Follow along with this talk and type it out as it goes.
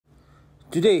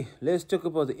Today, let's talk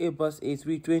about the Airbus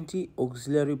A320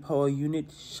 auxiliary power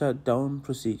unit shutdown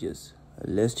procedures.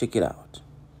 Let's check it out.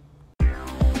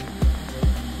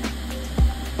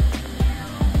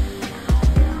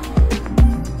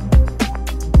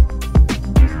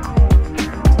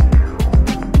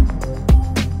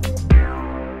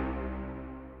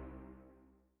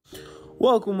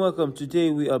 Welcome.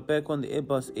 Today we are back on the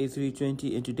Airbus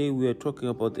A320 and today we are talking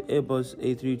about the Airbus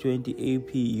A320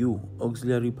 APU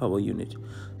auxiliary power unit.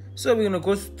 So we're going to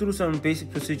go through some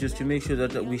basic procedures to make sure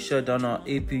that we shut down our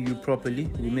APU properly.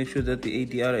 We make sure that the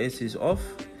ADRS is off,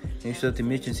 make sure that the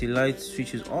emergency light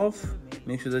switch is off,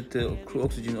 make sure that the crew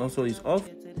oxygen also is off.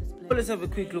 So let's have a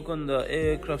quick look on the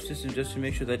aircraft system just to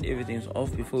make sure that everything is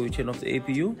off before we turn off the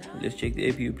APU. Let's check the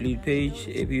APU bleed page.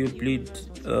 APU bleed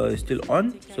is still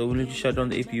on, so we need to shut down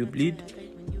the APU bleed,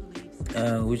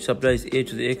 which supplies air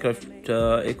to the aircraft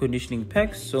air conditioning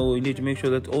packs. So we need to make sure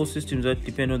that all systems that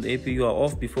depend on the APU are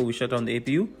off before we shut down the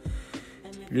APU.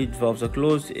 Bleed valves are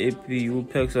closed, APU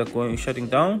packs are shutting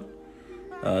down.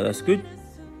 That's good.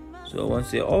 So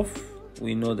once they're off,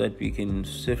 we know that we can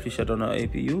safely shut down our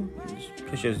APU.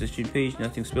 Pressure resisting page,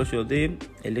 nothing special there.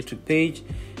 Electric page,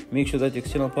 make sure that the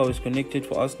external power is connected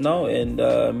for us now, and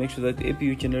make sure that the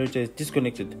APU generator is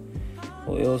disconnected,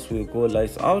 or else we'll go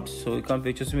lights out. So we come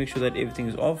back just to make sure that everything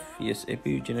is off. Yes,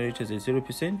 APU generator is at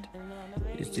 0%.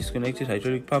 It's disconnected.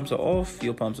 Hydraulic pumps are off,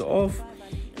 fuel pumps are off.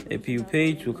 APU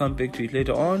page, we'll come back to it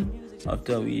later on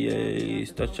after we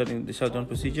start shutting the shutdown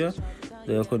procedure.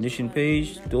 The condition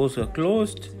page, doors are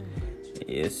closed.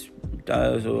 Yes,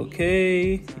 dials are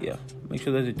okay. Yeah, make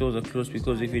sure that the doors are closed,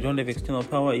 because if you don't have external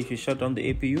power, if you shut down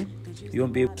the APU, you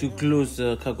won't be able to close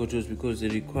the cargo doors because they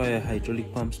require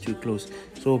hydraulic pumps to close.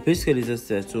 So basically that's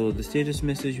that. So the status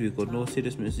message, we got no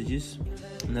status messages,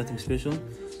 nothing special.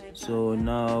 So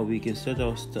now we can start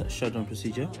our shutdown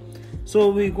procedure. So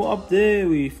we go up there,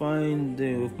 we find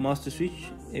the master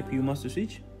switch, APU master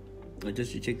switch,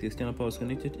 just to check the external power is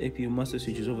connected. APU master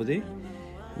switch is over there.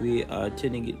 We are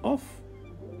turning it off.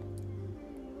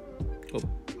 Oh,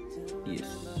 yes,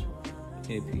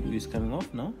 APU is coming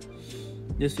off now.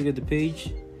 Just look at the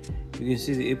page, you can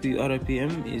see the APU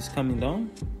RPM is coming down,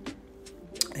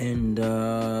 and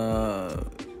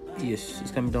yes,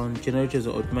 it's coming down. Generators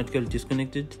are automatically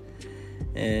disconnected,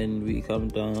 and we come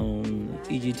down.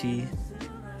 EGT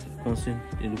constant,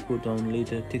 it will cool down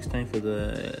later. It takes time for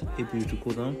the APU to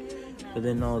cool down, but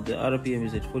then now the RPM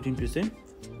is at 14%.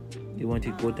 We want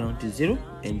it to go down to 0,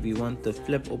 and we want the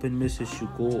flap open message to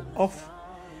go off,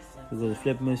 because the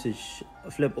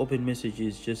flap open message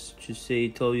is just to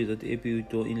tell you that the APU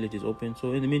door inlet is open.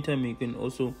 So in the meantime, you can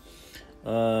also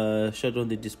shut down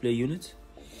the display units.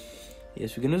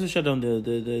 Yes, we can also shut down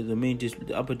the main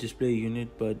the upper display unit,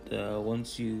 but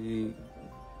once you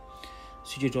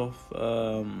switch it off,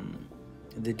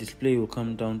 the display will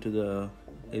come down to the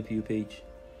APU page.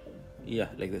 Yeah,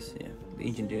 like this. Yeah, the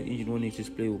engine warning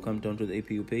display will come down to the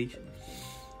APU page.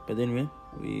 But then when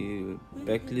we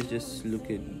back, let's just look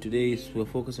at today's. We're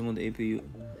focusing on the APU.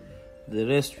 The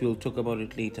rest we'll talk about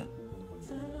it later.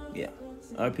 Yeah,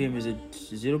 RPM is at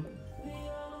 0%.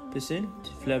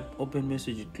 Flap open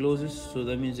message, it closes, so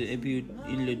that means the APU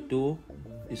inlet door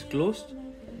is closed.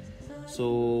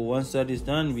 So once that is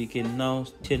done, we can now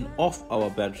turn off our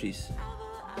batteries.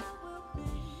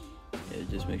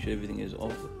 Just make sure everything is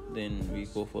off, then we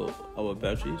go for our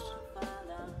batteries.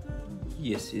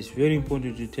 Yes, it's very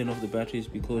important to turn off the batteries,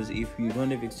 because if you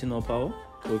don't have external power,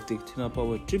 or if the external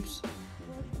power trips,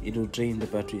 it will drain the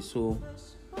battery. So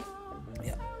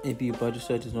yeah, APU battery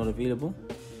site is not available.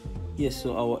 Yes,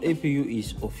 so our APU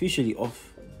is officially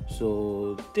off.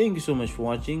 So thank you so much for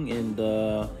watching, and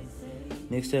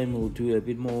next time we'll do a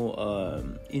bit more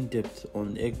in-depth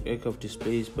on aircraft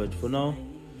displays, but for now,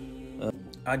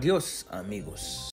 adios amigos.